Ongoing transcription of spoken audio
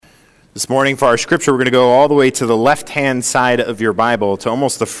This morning for our scripture, we're going to go all the way to the left-hand side of your Bible, to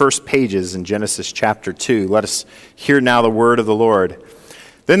almost the first pages in Genesis chapter 2. Let us hear now the word of the Lord.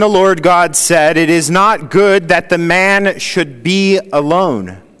 Then the Lord God said, "It is not good that the man should be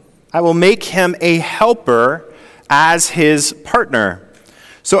alone. I will make him a helper as his partner."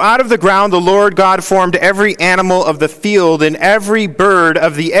 So out of the ground the Lord God formed every animal of the field and every bird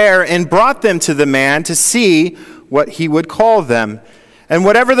of the air and brought them to the man to see what he would call them. And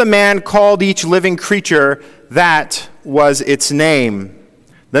whatever the man called each living creature, that was its name.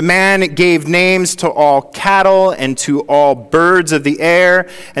 The man gave names to all cattle and to all birds of the air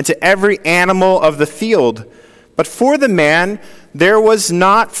and to every animal of the field. But for the man there was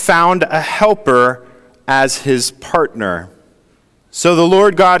not found a helper as his partner. So the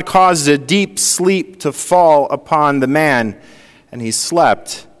Lord God caused a deep sleep to fall upon the man, and he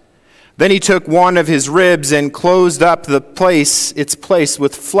slept. Then he took one of his ribs and closed up its place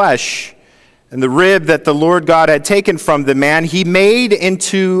with flesh. And the rib that the Lord God had taken from the man, he made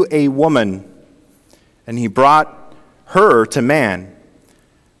into a woman. And he brought her to man.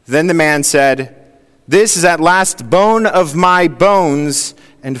 Then the man said, "This is at last bone of my bones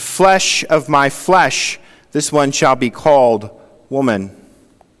and flesh of my flesh. This one shall be called woman.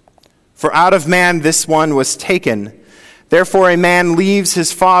 For out of man this one was taken. Therefore a man leaves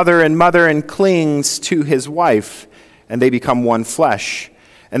his father and mother and clings to his wife, and they become one flesh.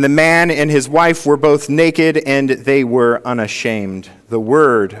 And the man and his wife were both naked, and they were unashamed." The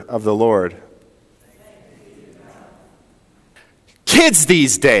word of the Lord. Kids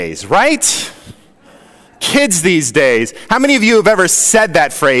these days, right? Kids these days. How many of you have ever said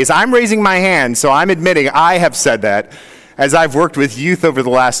that phrase? I'm raising my hand, so I'm admitting I have said that as I've worked with youth over the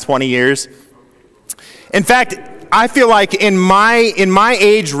last 20 years. In fact, I feel like in my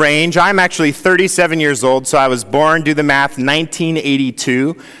age range, I'm actually 37 years old, so I was born, do the math,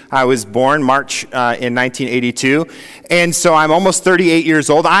 1982. I was born March in 1982, and so I'm almost 38 years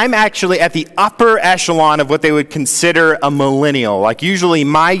old. I'm actually at the upper echelon of what they would consider a millennial. Like usually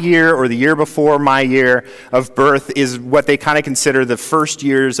my year or the year before my year of birth is what they kind of consider the first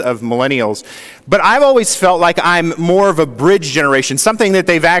years of millennials. But I've always felt like I'm more of a bridge generation, something that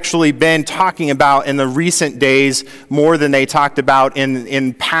they've actually been talking about in the recent days more than they talked about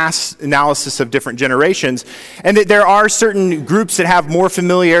in past analysis of different generations. And that there are certain groups that have more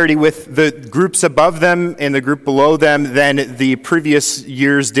familiarity with the groups above them and the group below them than the previous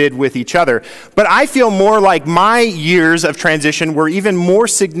years did with each other. But I feel more like my years of transition were even more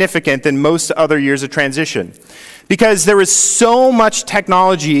significant than most other years of transition. Because there is so much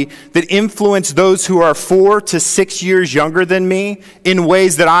technology that influenced those who are 4 to 6 years younger than me in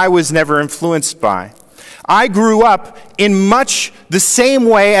ways that I was never influenced by. I grew up in much the same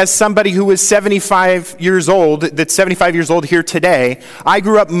way as somebody who was 75 years old, that's 75 years old here today. I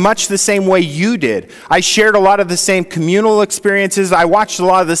grew up much the same way you did. I shared a lot of the same communal experiences. I watched a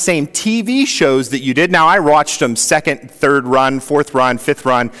lot of the same TV shows that you did. Now, I watched them second, third run, fourth run, fifth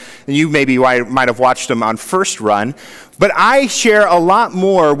run, and you maybe might have watched them on first run. But I share a lot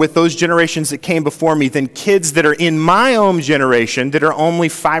more with those generations that came before me than kids that are in my own generation that are only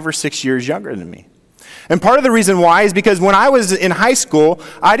 5 or 6 years younger than me. And part of the reason why is because when I was in high school,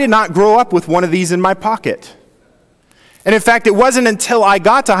 I did not grow up with one of these in my pocket. And in fact, it wasn't until I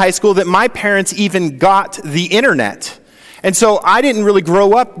got to high school that my parents even got the internet. And so I didn't really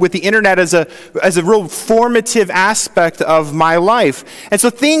grow up with the internet as a real formative aspect of my life. And so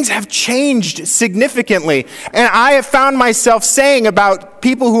things have changed significantly. And I have found myself saying about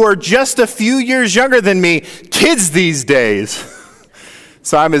people who are just a few years younger than me, kids these days.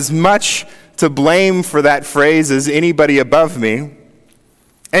 So I'm as much to blame for that phrase as anybody above me.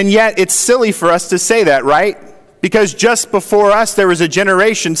 And yet it's silly for us to say that, right? Because just before us there was a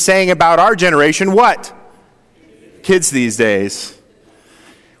generation saying about our generation, what? Kids these days.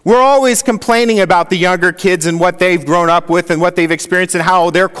 We're always complaining about the younger kids and what they've grown up with and what they've experienced and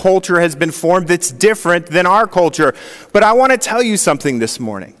how their culture has been formed that's different than our culture. But I want to tell you something this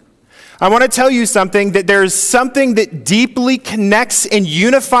morning. I want to tell you something, that there's something that deeply connects and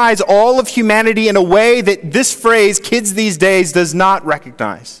unifies all of humanity in a way that this phrase, kids these days, does not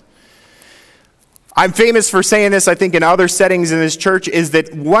recognize. I'm famous for saying this, I think, in other settings in this church, is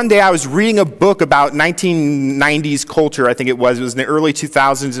that one day I was reading a book about 1990s culture, I think it was in the early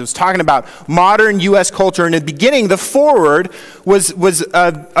 2000s. It was talking about modern U.S. culture. And in the beginning, the foreword was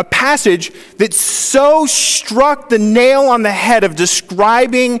a passage that so struck the nail on the head of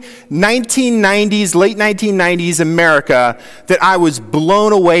describing 1990s, late 1990s America that I was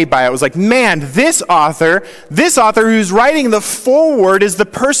blown away by it. I was like, man, this author who's writing the foreword is the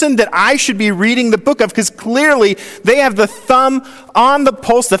person that I should be reading the book of, because clearly they have the thumb on the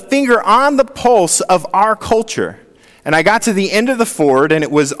pulse, the finger on the pulse of our culture. And I got to the end of the ford, and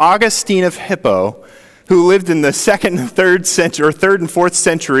it was Augustine of Hippo, who lived in the 2nd and 3rd century, or 3rd and 4th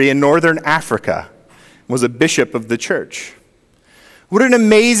century in northern Africa, was a bishop of the church. What an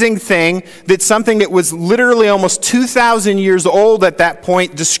amazing thing that something that was literally almost 2,000 years old at that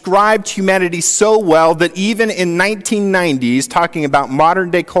point described humanity so well that even in 1990s, talking about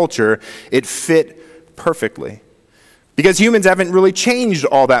modern day culture, it fit perfectly. Because humans haven't really changed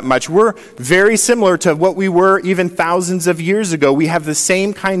all that much. We're very similar to what we were even thousands of years ago. We have the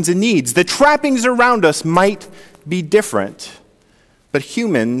same kinds of needs. The trappings around us might be different, but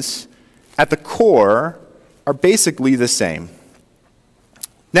humans at the core are basically the same.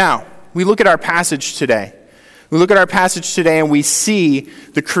 Now, we look at our passage today. We look at our passage today and we see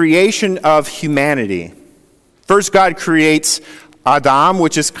the creation of humanity. First, God creates Adam,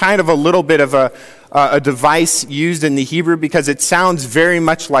 which is kind of a little bit of a device used in the Hebrew because it sounds very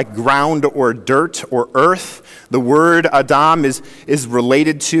much like ground or dirt or earth. The word Adam is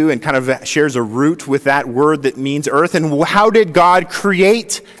related to and kind of shares a root with that word that means earth. And how did God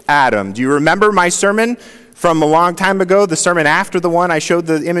create Adam? Do you remember my sermon from a long time ago, the sermon after the one I showed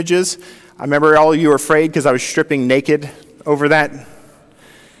the images? I remember all of you were afraid because I was stripping naked over that.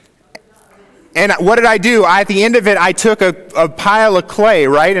 And what did I do? At the end of it, I took a pile of clay,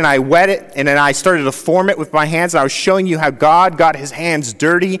 right? And I wet it, and then I started to form it with my hands. And I was showing you how God got his hands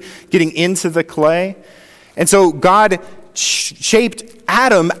dirty, getting into the clay. And so God shaped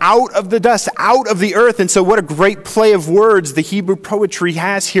Adam out of the dust, out of the earth. And so what a great play of words the Hebrew poetry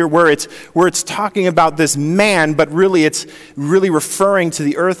has here, where it's talking about this man, but really it's really referring to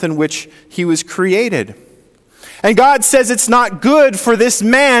the earth in which he was created. And God says it's not good for this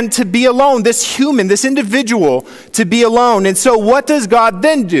man to be alone, this human, this individual to be alone. And so what does God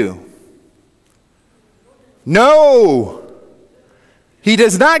then do? No, he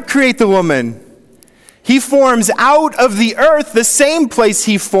does not create the woman. He forms out of the earth the same place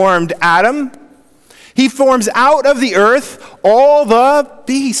he formed Adam. He forms out of the earth all the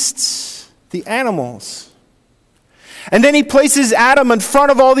beasts, the animals. And then he places Adam in front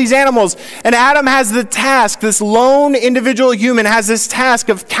of all these animals. And Adam has the task, this lone individual human has this task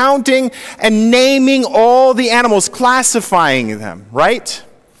of counting and naming all the animals, classifying them, right?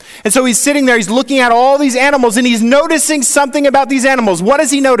 And so he's sitting there, he's looking at all these animals, and he's noticing something about these animals. What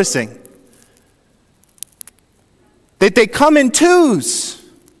is he noticing? That they come in twos.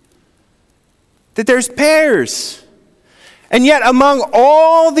 That there's pairs. And yet among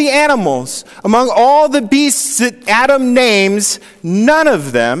all the animals, among all the beasts that Adam names, none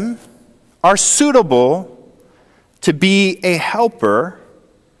of them are suitable to be a helper,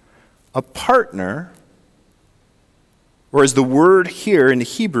 a partner, or as the word here in the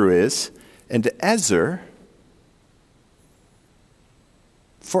Hebrew is, an ezer,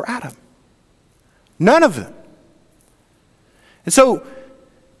 for Adam. None of them. And so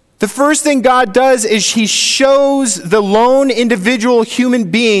the first thing God does is he shows the lone individual human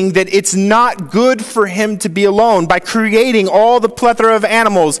being that it's not good for him to be alone by creating all the plethora of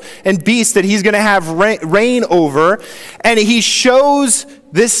animals and beasts that he's going to have reign over. And he shows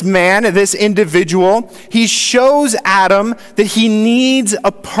this man, this individual, he shows Adam that he needs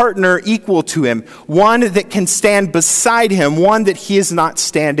a partner equal to him, one that can stand beside him, one that he is not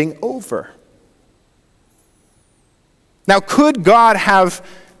standing over. Now, could God have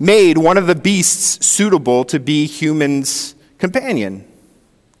made one of the beasts suitable to be humans' companion?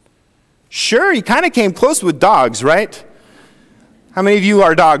 Sure, he kind of came close with dogs, right? How many of you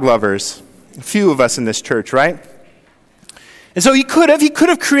are dog lovers? A few of us in this church, right? And so he could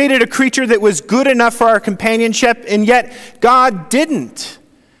have created a creature that was good enough for our companionship, and yet God didn't.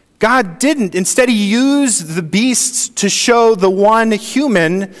 God didn't. Instead, he used the beasts to show the one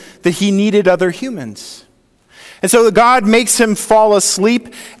human that he needed other humans. And so God makes him fall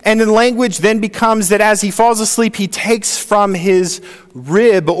asleep, and the language then becomes that as he falls asleep, he takes from his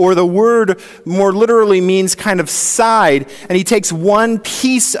rib, or the word more literally means kind of side, and he takes one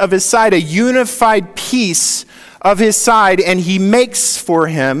piece of his side, a unified piece of his side, and he makes for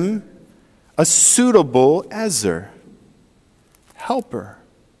him a suitable ezer, helper.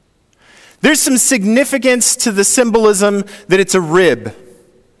 There's some significance to the symbolism that it's a rib.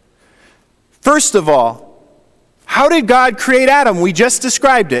 First of all, how did God create Adam? We just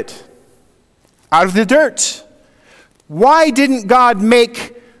described it. Out of the dirt. Why didn't God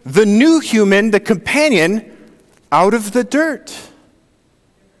make the new human, the companion, out of the dirt?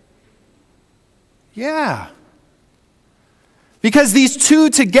 Yeah. Because these two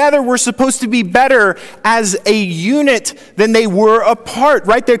together were supposed to be better as a unit than they were apart,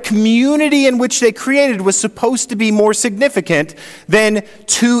 right? Their community in which they created was supposed to be more significant than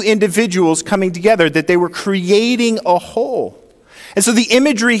two individuals coming together, that they were creating a whole. And so the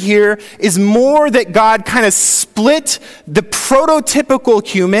imagery here is more that God kind of split the prototypical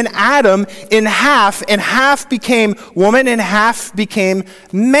human, Adam, in half, and half became woman and half became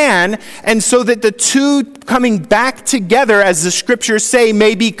man. And so that the two coming back together, as the scriptures say,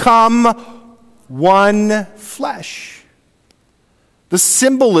 may become one flesh. The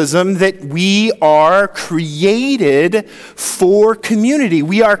symbolism that we are created for community.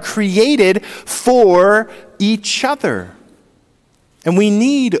 We are created for each other. And we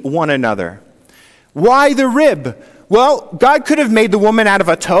need one another. Why the rib? Well, God could have made the woman out of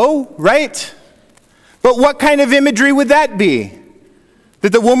a toe, right? But what kind of imagery would that be?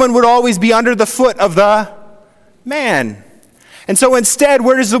 That the woman would always be under the foot of the man. And so instead,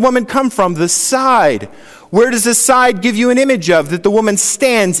 where does the woman come from? The side. Where does the side give you an image of? That the woman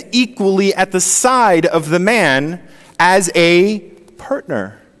stands equally at the side of the man as a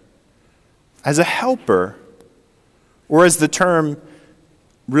partner, as a helper, or as the term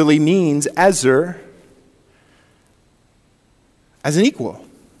really means, ezer, as an equal.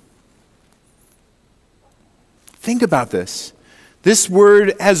 Think about this. This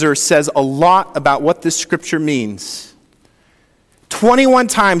word ezer says a lot about what this scripture means. 21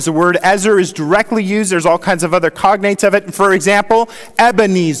 times the word ezer is directly used. There's all kinds of other cognates of it. For example,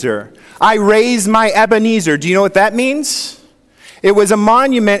 Ebenezer. I raised my Ebenezer. Do you know what that means? It was a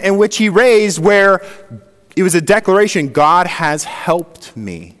monument in which he raised where it was a declaration, God has helped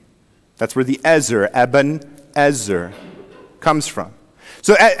me. That's where the ezer, Ebenezer, comes from.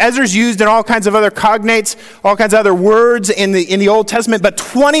 So ezer is used in all kinds of other cognates, all kinds of other words in the Old Testament, but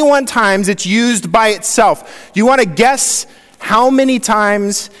 21 times it's used by itself. Do you want to guess how many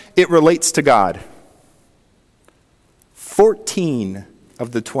times it relates to God? 14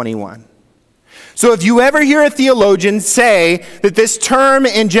 of the 21. So if you ever hear a theologian say that this term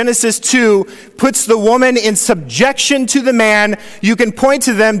in Genesis 2 puts the woman in subjection to the man, you can point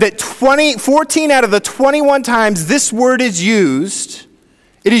to them that 14 out of the 21 times this word is used,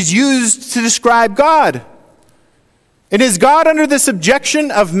 it is used to describe God. And is God under the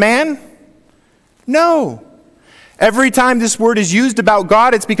subjection of man? No. Every time this word is used about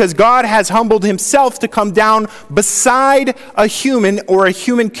God, it's because God has humbled himself to come down beside a human or a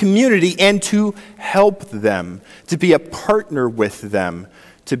human community and to help them, to be a partner with them,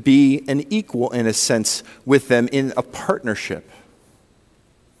 to be an equal, in a sense, with them in a partnership.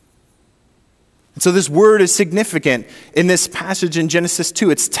 And so this word is significant in this passage in Genesis 2.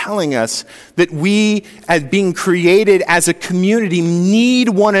 It's telling us that we, as being created as a community, need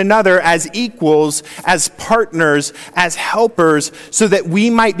one another as equals, as partners, as helpers, so that we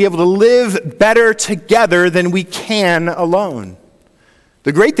might be able to live better together than we can alone.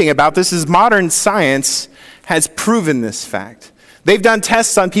 The great thing about this is modern science has proven this fact. They've done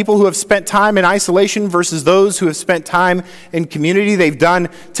tests on people who have spent time in isolation versus those who have spent time in community. They've done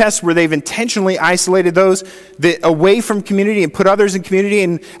tests where they've intentionally isolated those away from community and put others in community.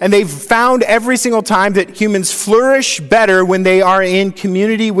 And they've found every single time that humans flourish better when they are in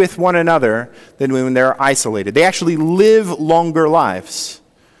community with one another than when they're isolated. They actually live longer lives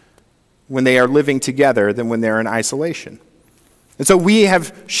when they are living together than when they're in isolation. And so we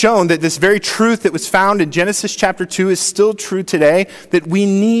have shown that this very truth that was found in Genesis chapter 2 is still true today, that we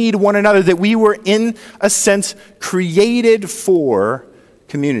need one another, that we were, in a sense, created for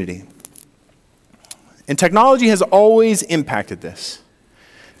community. And technology has always impacted this.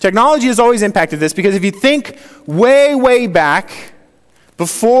 Technology has always impacted this because if you think way, way back,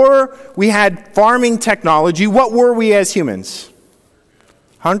 before we had farming technology, what were we as humans?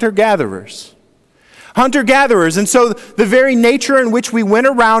 Hunter-gatherers. Hunter-gatherers. And so the very nature in which we went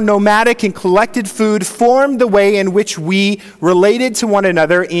around nomadic and collected food formed the way in which we related to one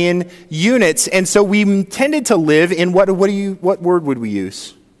another in units. And so we tended to live in what word would we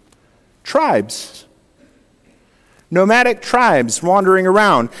use? Tribes. Nomadic tribes wandering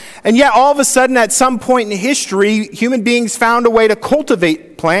around. And yet all of a sudden at some point in history, human beings found a way to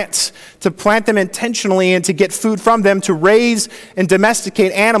cultivate plants, to plant them intentionally and to get food from them, to raise and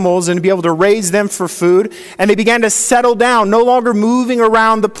domesticate animals and to be able to raise them for food. And they began to settle down, no longer moving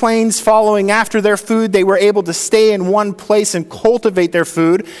around the plains following after their food. They were able to stay in one place and cultivate their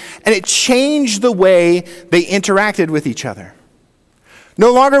food. And it changed the way they interacted with each other.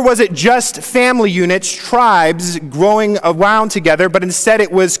 No longer was it just family units, tribes growing around together, but instead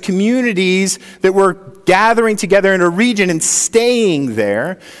it was communities that were gathering together in a region and staying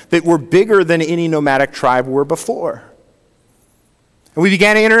there that were bigger than any nomadic tribe were before. And we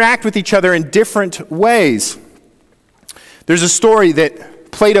began to interact with each other in different ways. There's a story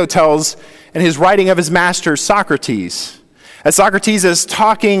that Plato tells in his writing of his master, Socrates. As Socrates is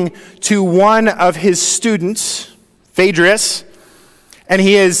talking to one of his students, Phaedrus, and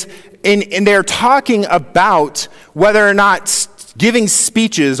they're talking about whether or not giving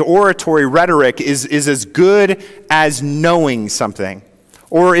speeches, oratory, rhetoric is as good as knowing something,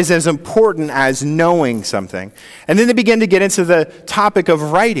 or is as important as knowing something. And then they begin to get into the topic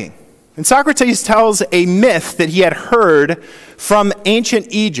of writing. And Socrates tells a myth that he had heard from ancient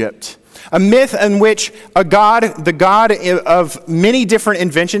Egypt, a myth in which the god of many different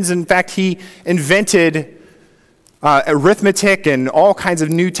inventions, in fact, he invented arithmetic and all kinds of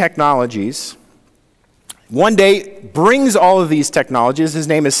new technologies, one day brings all of these technologies. His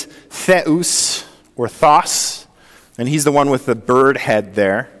name is Theus, or Thos, and he's the one with the bird head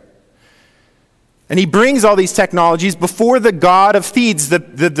there. And he brings all these technologies before the god of Thebes,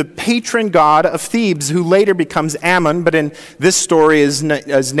 the patron god of Thebes, who later becomes Ammon, but in this story is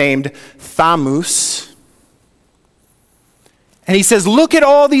named Thamus. And he says, look at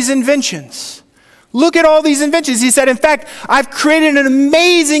all these inventions. Look at all these inventions. He said, in fact, I've created an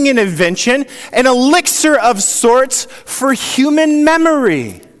amazing invention, an elixir of sorts for human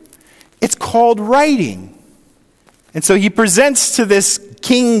memory. It's called writing. And so he presents to this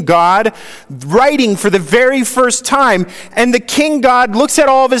king god writing for the very first time. And the king god looks at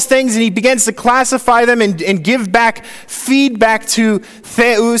all of his things and he begins to classify them and give back feedback to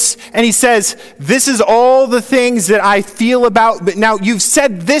Theus. And he says, this is all the things that I feel about. But now you've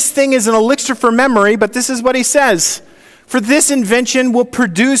said this thing is an elixir for memory, but this is what he says. For this invention will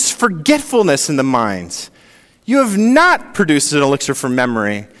produce forgetfulness in the minds. You have not produced an elixir for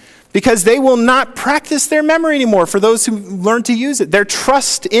memory, because they will not practice their memory anymore for those who learn to use it. Their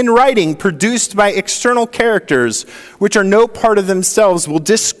trust in writing, produced by external characters, which are no part of themselves, will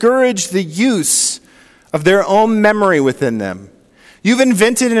discourage the use of their own memory within them. You've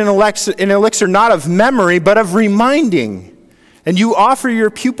invented an elixir not of memory, but of reminding. And you offer your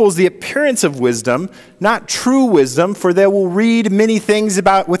pupils the appearance of wisdom, not true wisdom, for they will read many things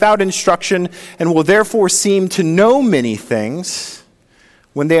without instruction, and will therefore seem to know many things,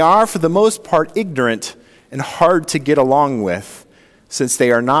 when they are, for the most part, ignorant and hard to get along with, since they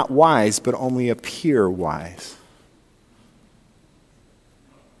are not wise, but only appear wise.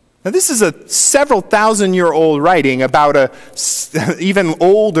 Now, this is a several thousand-year-old writing about a even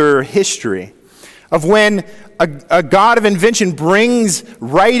older history of when a god of invention brings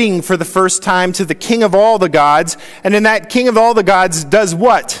writing for the first time to the king of all the gods, and then that king of all the gods does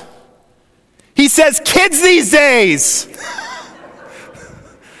what? He says, kids these days!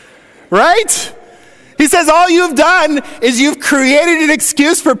 Right? He says all you've done is you've created an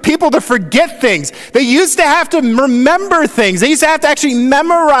excuse for people to forget things. They used to have to remember things. They used to have to actually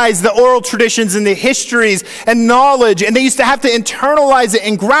memorize the oral traditions and the histories and knowledge, and they used to have to internalize it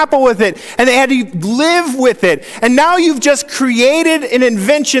and grapple with it, and they had to live with it. And now you've just created an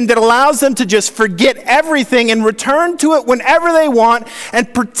invention that allows them to just forget everything and return to it whenever they want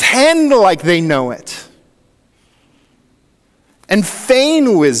and pretend like they know it and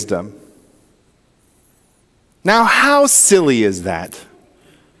feign wisdom. Now, how silly is that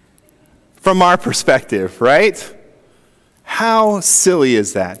from our perspective, right? How silly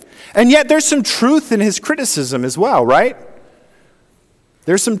is that? And yet there's some truth in his criticism as well, right?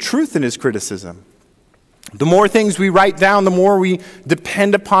 There's some truth in his criticism. The more things we write down, the more we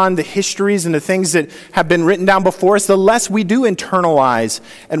depend upon the histories and the things that have been written down before us, the less we do internalize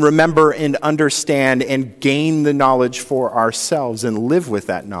and remember and understand and gain the knowledge for ourselves and live with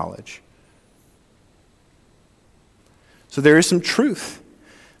that knowledge. So there is some truth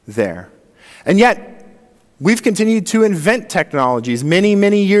there. And yet, we've continued to invent technologies. Many,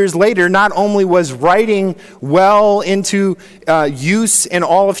 many years later, not only was writing well into use in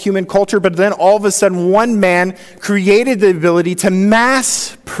all of human culture, but then all of a sudden one man created the ability to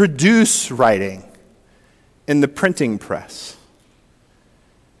mass produce writing in the printing press.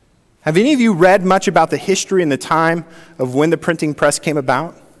 Have any of you read much about the history and the time of when the printing press came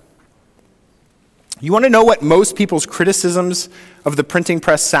about? You want to know what most people's criticisms of the printing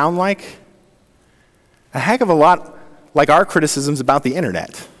press sound like? A heck of a lot like our criticisms about the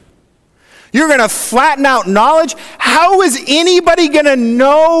internet. You're going to flatten out knowledge? How is anybody going to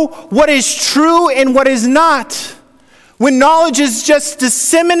know what is true and what is not when knowledge is just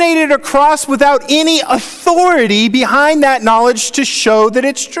disseminated across without any authority behind that knowledge to show that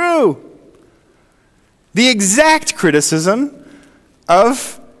it's true? The exact criticism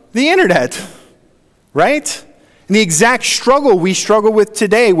of the internet. Right? And the exact struggle we struggle with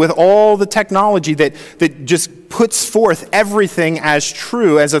today with all the technology that just puts forth everything as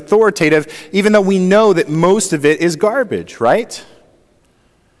true, as authoritative, even though we know that most of it is garbage, right?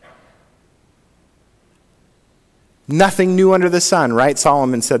 Nothing new under the sun, right?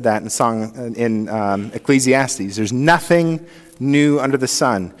 Solomon said that in Ecclesiastes. There's nothing new under the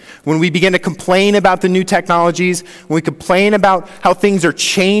sun. When we begin to complain about the new technologies, when we complain about how things are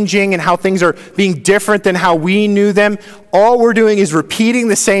changing and how things are being different than how we knew them, all we're doing is repeating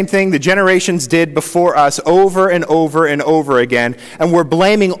the same thing the generations did before us over and over and over again, and we're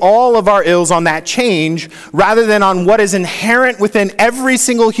blaming all of our ills on that change rather than on what is inherent within every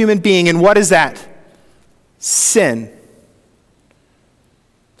single human being. And what is that? Sin.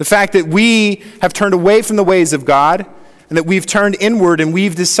 The fact that we have turned away from the ways of God and that we've turned inward and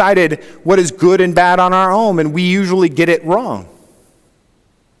we've decided what is good and bad on our own, and we usually get it wrong.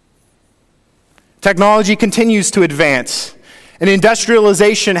 Technology continues to advance, and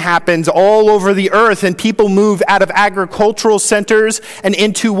industrialization happens all over the earth, and people move out of agricultural centers and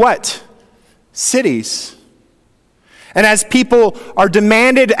into what? Cities. And as people are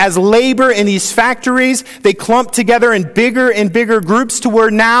demanded as labor in these factories, they clump together in bigger and bigger groups to where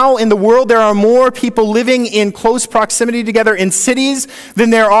now in the world there are more people living in close proximity together in cities than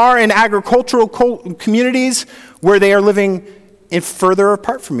there are in agricultural communities where they are living further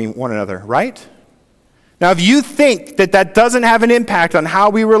apart from one another, right? Now, if you think that that doesn't have an impact on how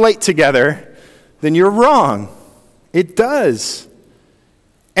we relate together, then you're wrong. It does.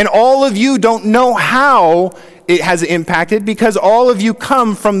 And all of you don't know how it has impacted because all of you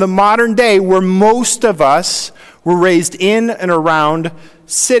come from the modern day where most of us were raised in and around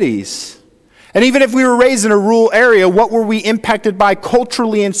cities. And even if we were raised in a rural area, what were we impacted by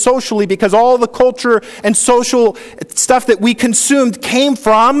culturally and socially? Because all the culture and social stuff that we consumed came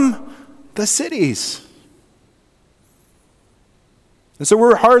from the cities. And so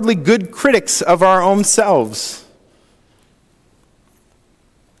we're hardly good critics of our own selves.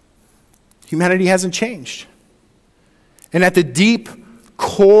 Humanity hasn't changed. And at the deep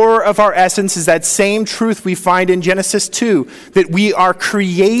core of our essence is that same truth we find in Genesis 2, that we are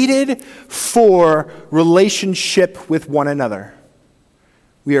created for relationship with one another.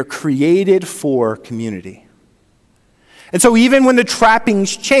 We are created for community. And so even when the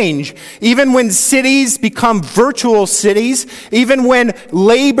trappings change, even when cities become virtual cities, even when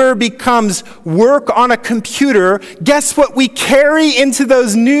labor becomes work on a computer, guess what we carry into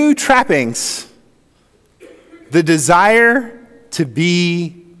those new trappings? The desire to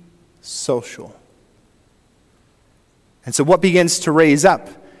be social. And so what begins to raise up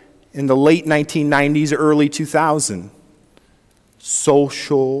in the late 1990s, early 2000s?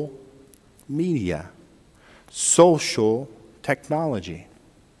 Social media. Social technology.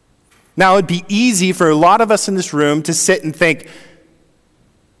 Now, it'd be easy for a lot of us in this room to sit and think,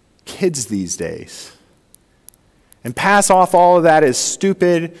 kids these days, and pass off all of that as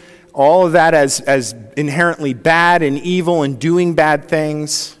stupid, all of that as inherently bad and evil and doing bad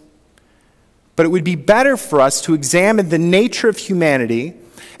things. But it would be better for us to examine the nature of humanity,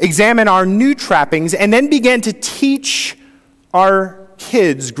 examine our new trappings, and then begin to teach our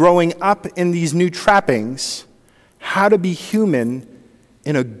kids growing up in these new trappings how to be human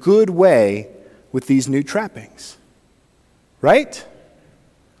in a good way with these new trappings. Right?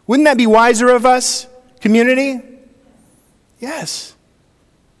 Wouldn't that be wiser of us, community? Yes.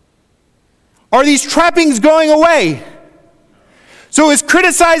 Are these trappings going away? So is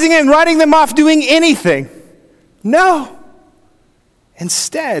criticizing and writing them off doing anything? No.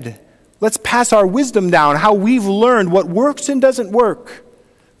 Instead, let's pass our wisdom down, how we've learned what works and doesn't work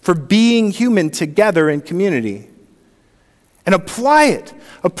for being human together in community. And apply it.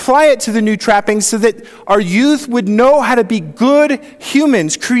 Apply it to the new trappings so that our youth would know how to be good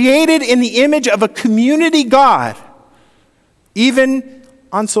humans, created in the image of a community God, even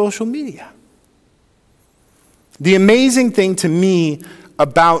on social media. The amazing thing to me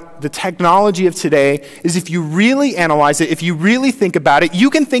about the technology of today is if you really analyze it, if you really think about it,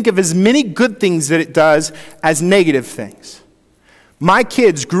 you can think of as many good things that it does as negative things. My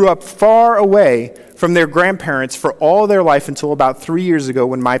kids grew up far away from their grandparents for all their life until about 3 years ago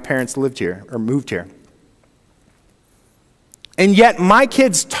when my parents lived here or moved here. And yet my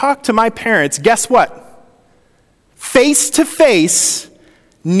kids talk to my parents, guess what? Face to face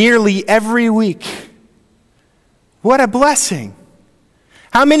nearly every week. What a blessing.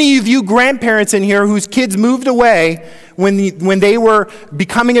 How many of you grandparents in here whose kids moved away when they were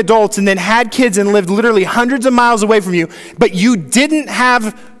becoming adults and then had kids and lived literally hundreds of miles away from you, but you didn't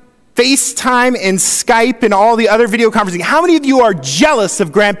have FaceTime and Skype and all the other video conferencing? How many of you are jealous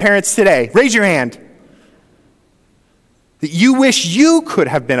of grandparents today? Raise your hand. That you wish you could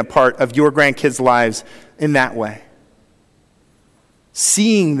have been a part of your grandkids' lives in that way.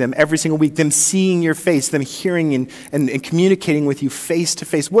 Seeing them every single week, them seeing your face, them hearing and communicating with you face to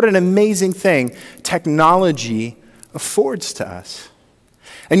face. What an amazing thing technology affords to us.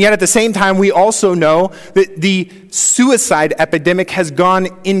 And yet at the same time, we also know that the suicide epidemic has gone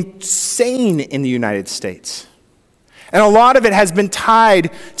insane in the United States. And a lot of it has been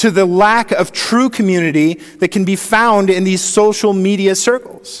tied to the lack of true community that can be found in these social media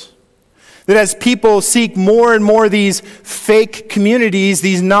circles. That as people seek more and more these fake communities,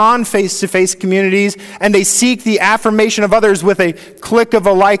 these non-face-to-face communities, and they seek the affirmation of others with a click of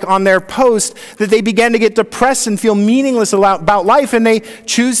a like on their post, that they begin to get depressed and feel meaningless about life, and they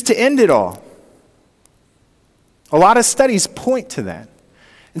choose to end it all. A lot of studies point to that.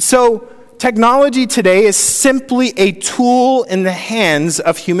 And so, technology today is simply a tool in the hands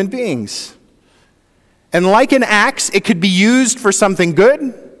of human beings. And like an axe, it could be used for something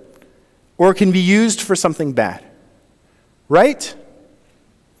good, or it can be used for something bad. Right?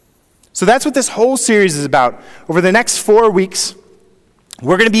 So that's what this whole series is about. Over the next 4 weeks,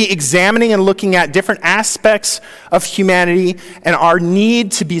 we're going to be examining and looking at different aspects of humanity and our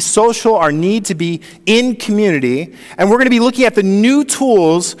need to be social, our need to be in community. And we're going to be looking at the new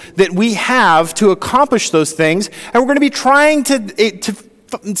tools that we have to accomplish those things. And we're going to be trying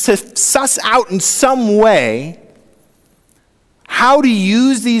to suss out in some way how to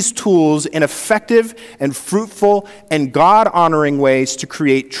use these tools in effective and fruitful and God-honoring ways to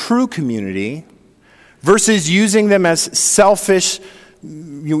create true community versus using them as selfish,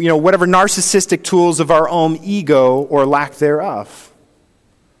 whatever narcissistic tools of our own ego or lack thereof.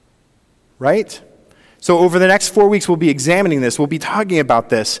 Right? So over the next 4 weeks, we'll be examining this. We'll be talking about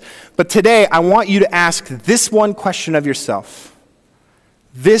this. But today, I want you to ask this one question of yourself.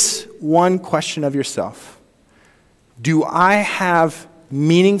 This one question of yourself. Do I have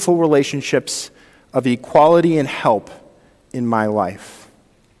meaningful relationships of equality and help in my life?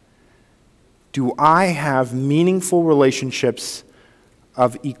 Do I have meaningful relationships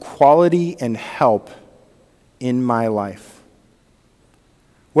of equality and help in my life?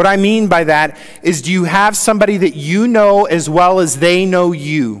 What I mean by that is, do you have somebody that you know as well as they know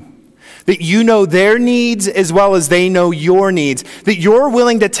you? That you know their needs as well as they know your needs. That you're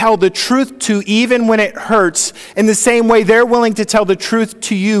willing to tell the truth to even when it hurts, in the same way they're willing to tell the truth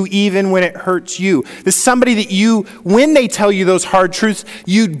to you even when it hurts you. There's somebody that you, when they tell you those hard truths,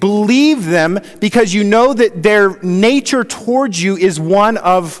 you believe them because you know that their nature towards you is one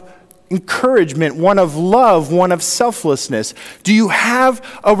of encouragement, one of love, one of selflessness. Do you have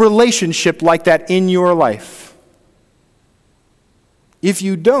a relationship like that in your life? If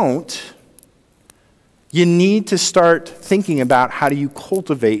you don't, you need to start thinking about how do you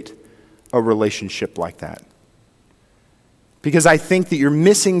cultivate a relationship like that. Because I think that you're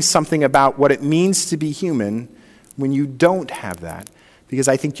missing something about what it means to be human when you don't have that. Because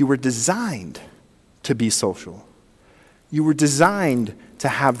I think you were designed to be social. You were designed to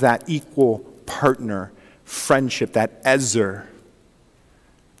have that equal partner friendship, that ezer,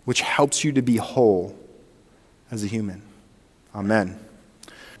 which helps you to be whole as a human. Amen.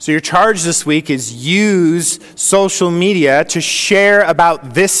 So your charge this week is use social media to share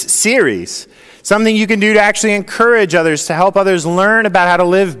about this series. Something you can do to actually encourage others, to help others learn about how to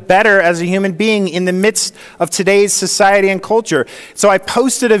live better as a human being in the midst of today's society and culture. So I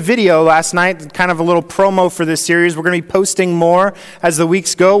posted a video last night, kind of a little promo for this series. We're going to be posting more as the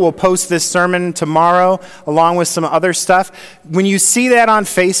weeks go. We'll post this sermon tomorrow along with some other stuff. When you see that on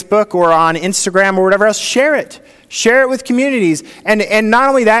Facebook or on Instagram or whatever else, share it. Share it with communities. And not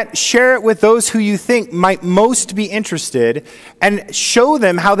only that, share it with those who you think might most be interested and show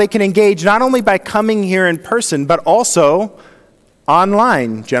them how they can engage not only by coming here in person, but also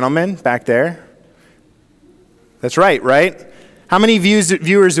online, gentlemen, back there. That's right? How many viewers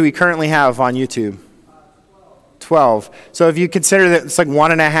do we currently have on YouTube? 12. So if you consider that it's like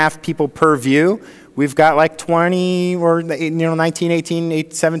 1.5 people per view, we've got like 20 or 19, 18,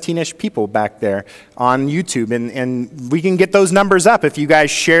 17-ish people back there on YouTube. And we can get those numbers up if you guys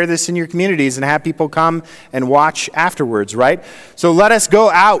share this in your communities and have people come and watch afterwards, right? So let us go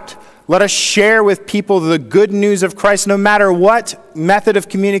out. Let us share with people the good news of Christ no matter what method of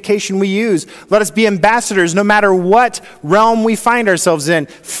communication we use. Let us be ambassadors no matter what realm we find ourselves in,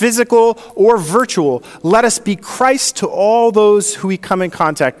 physical or virtual. Let us be Christ to all those who we come in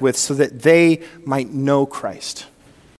contact with so that they might know Christ.